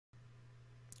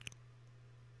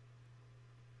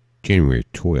January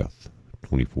 12th,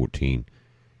 2014.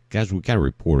 Guys, we got a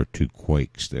report of 2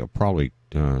 quakes. They'll probably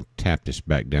tap this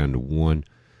back down to 1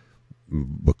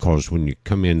 because when you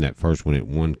come in that first one at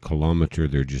 1 kilometer,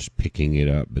 they're just picking it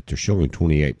up, but they're showing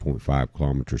 28.5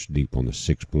 kilometers deep on the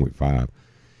 6.5.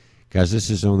 Guys, this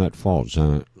is on that fault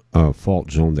zone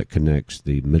that connects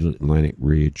the Mid-Atlantic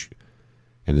Ridge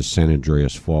and the San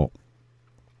Andreas Fault.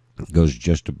 It goes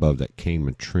just above that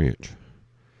Cayman Trench.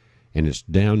 And it's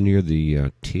down near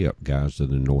the tip, guys,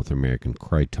 of the North American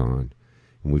Craton.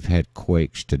 And we've had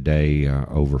quakes today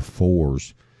over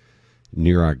 4s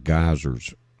near our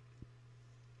geysers.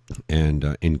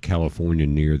 And in California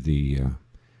near the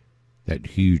that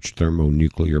huge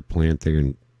thermonuclear plant there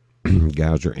in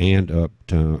Geyser, and up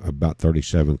to about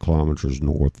 37 kilometers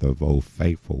north of Old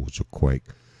Faithful was a quake.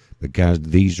 But guys,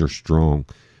 these are strong.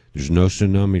 There's no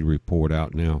tsunami report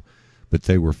out now, but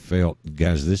they were felt.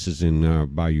 Guys, this is in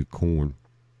Bayou Corn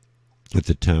at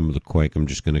the time of the quake. I'm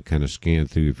just going to kind of scan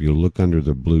through. If you look under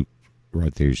the blue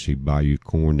right there, you see Bayou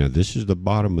Corn. Now, this is the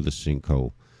bottom of the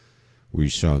sinkhole where you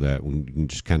saw that. You can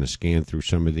just kind of scan through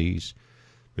some of these.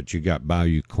 But you got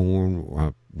Bayou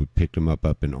Corn. We picked them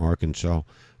up in Arkansas.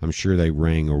 I'm sure they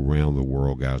rang around the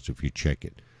world, guys, if you check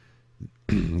it.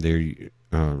 There,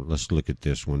 let's look at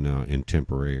this one now in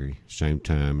Temporary. Same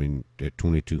time at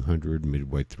 2200,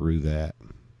 midway through that.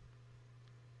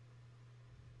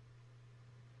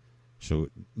 So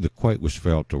the quake was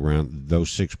felt around those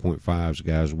 6.5s,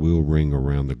 guys, will ring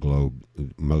around the globe.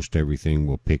 Most everything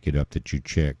will pick it up that you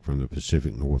check from the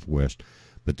Pacific Northwest.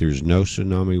 But there's no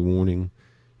tsunami warning.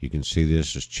 You can see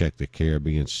this. Just check the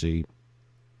Caribbean Sea.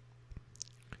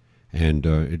 And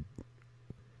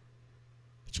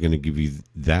it's going to give you,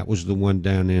 that was the one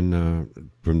down in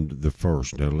from the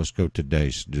first. Now let's go today,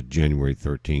 January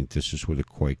 13th. This is where the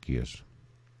quake is.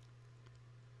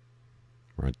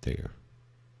 Right there.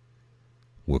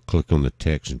 We'll click on the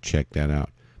text and check that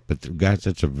out. But guys,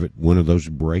 that's one of those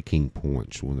breaking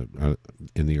points when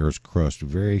in the Earth's crust.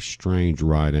 Very strange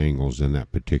right angles in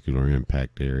that particular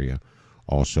impact area.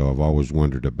 Also, I've always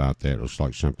wondered about that. It looks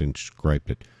like something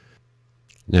scraped it.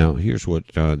 Now, here's what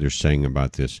they're saying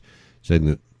about this. Saying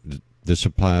that this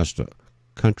applies to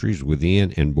countries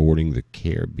within and bordering the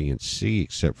Caribbean Sea,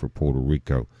 except for Puerto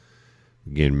Rico.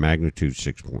 Again, magnitude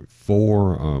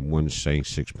 6.4. One is saying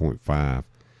 6.5.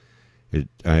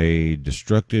 A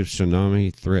destructive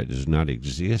tsunami threat does not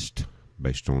exist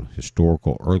based on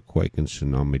historical earthquake and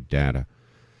tsunami data.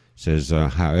 Says,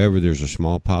 however, there's a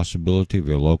small possibility of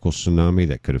a local tsunami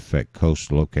that could affect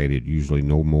coasts located usually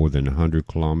no more than 100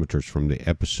 kilometers from the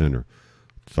epicenter.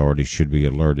 Authorities should be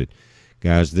alerted.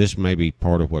 Guys, this may be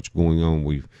part of what's going on.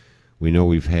 We know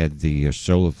we've had the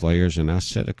solar flares, and I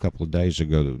said a couple of days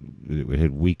ago that it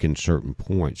had weakened certain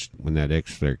points when that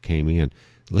X-flare came in.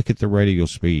 Look at the radial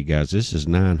speed, guys. This is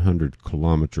 900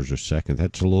 kilometers a second.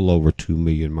 That's a little over 2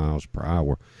 million miles per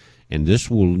hour. And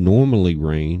this will normally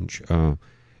range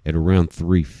at around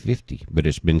 350, but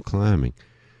it's been climbing.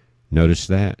 Notice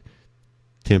that.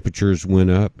 Temperatures went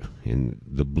up, and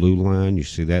the blue line, you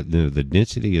see that? The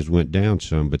density has went down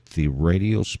some, but the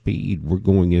radial speed, we're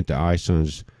going into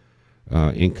ISON's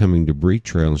incoming debris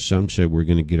trail, and some said we're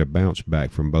going to get a bounce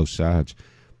back from both sides.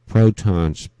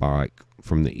 Proton spike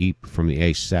from the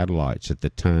ACE satellites at the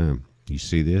time. You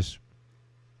see this?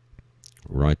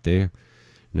 Right there.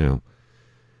 Now,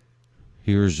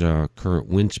 here's current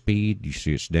wind speed. You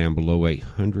see it's down below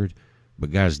 800.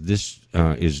 But guys, this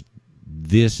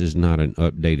is not an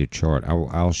updated chart.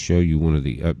 I'll show you one of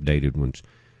the updated ones.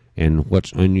 And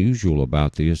what's unusual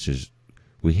about this is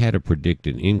we had a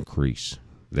predicted increase.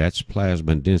 That's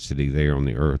plasma density there on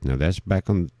the Earth. Now that's back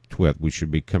on the 12th. We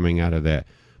should be coming out of that.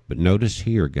 But notice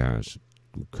here, guys,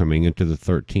 coming into the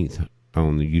 13th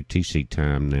on the UTC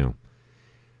time now.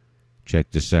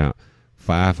 Check this out.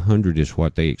 500 is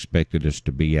what they expected us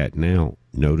to be at now.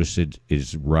 Notice it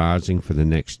is rising for the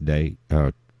next day,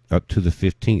 up to the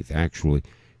 15th, actually.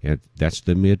 And that's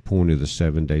the midpoint of the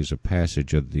 7 days of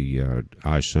passage of the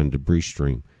ISUN debris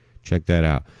stream. Check that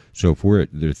out. So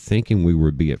if they're thinking we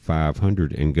would be at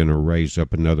 500 and going to raise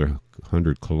up another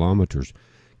 100 kilometers,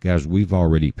 guys, we've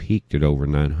already peaked at over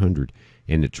 900,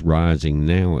 and it's rising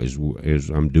now as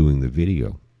I'm doing the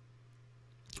video.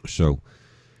 So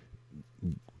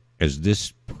as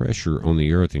this pressure on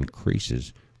the Earth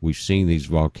increases, we've seen these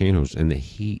volcanoes, and the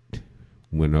heat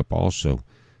went up also.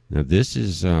 Now this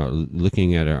is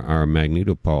looking at our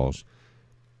magnetopause.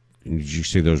 Did you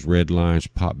see those red lines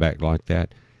pop back like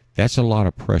that? That's a lot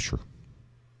of pressure.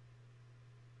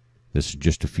 This is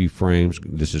just a few frames.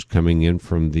 This is coming in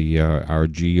from the our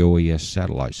GOES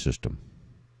satellite system.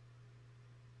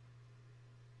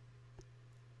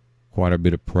 quite a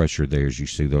bit of pressure there as you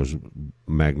see those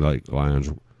magnetic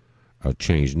lines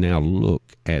change. Now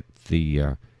look at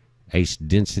the ACE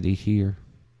density here,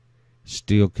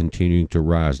 still continuing to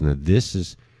rise. Now this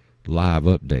is live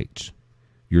updates.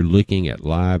 You're looking at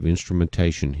live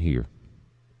instrumentation here.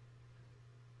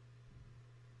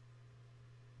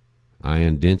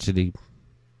 Ion density,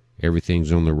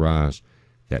 everything's on the rise.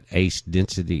 That ACE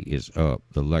density is up.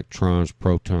 The electrons,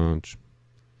 protons.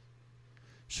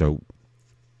 So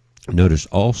notice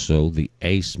also the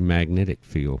ACE magnetic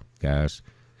field, guys,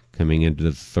 coming into the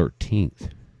 13th.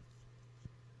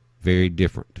 Very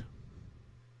different.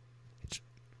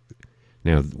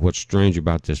 Now, what's strange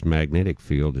about this magnetic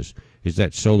field is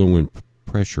that solar wind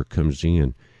pressure comes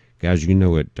in. Guys, you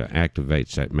know it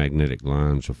activates that magnetic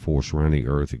lines of force around the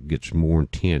Earth. It gets more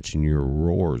intense, and your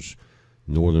auroras,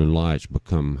 northern lights,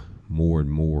 become more and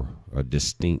more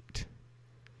distinct.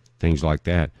 Things like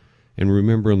that. And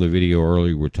remember in the video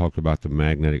earlier, we talked about the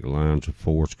magnetic lines of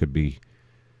force could be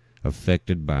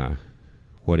affected by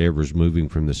whatever's moving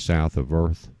from the south of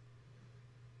Earth.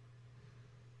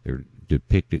 They're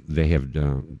depicted. They have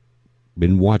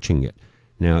been watching it.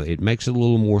 Now, it makes a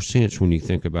little more sense when you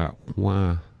think about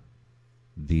why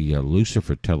the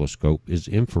Lucifer telescope is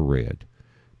infrared,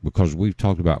 because we've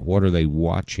talked about what are they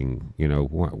watching. You know,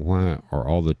 why are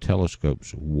all the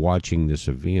telescopes watching this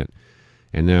event?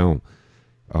 And now,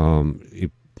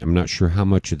 I'm not sure how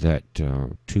much of that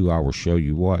 2-hour show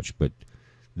you watched, but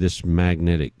this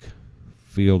magnetic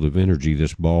field of energy,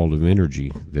 this ball of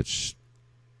energy that's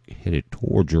headed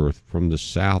towards Earth from the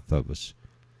south of us,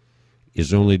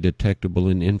 is only detectable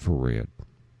in infrared.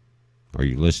 Are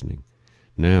you listening?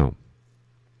 Now,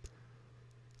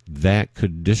 that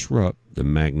could disrupt the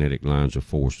magnetic lines of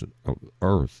force of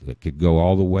Earth. That could go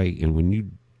all the way. And when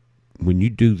you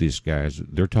do this, guys,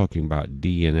 they're talking about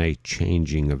DNA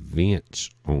changing events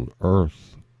on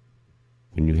Earth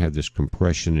when you have this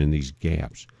compression in these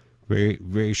gaps. Very,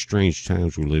 very strange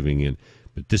times we're living in.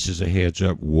 But this is a heads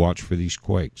up. Watch for these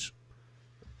quakes.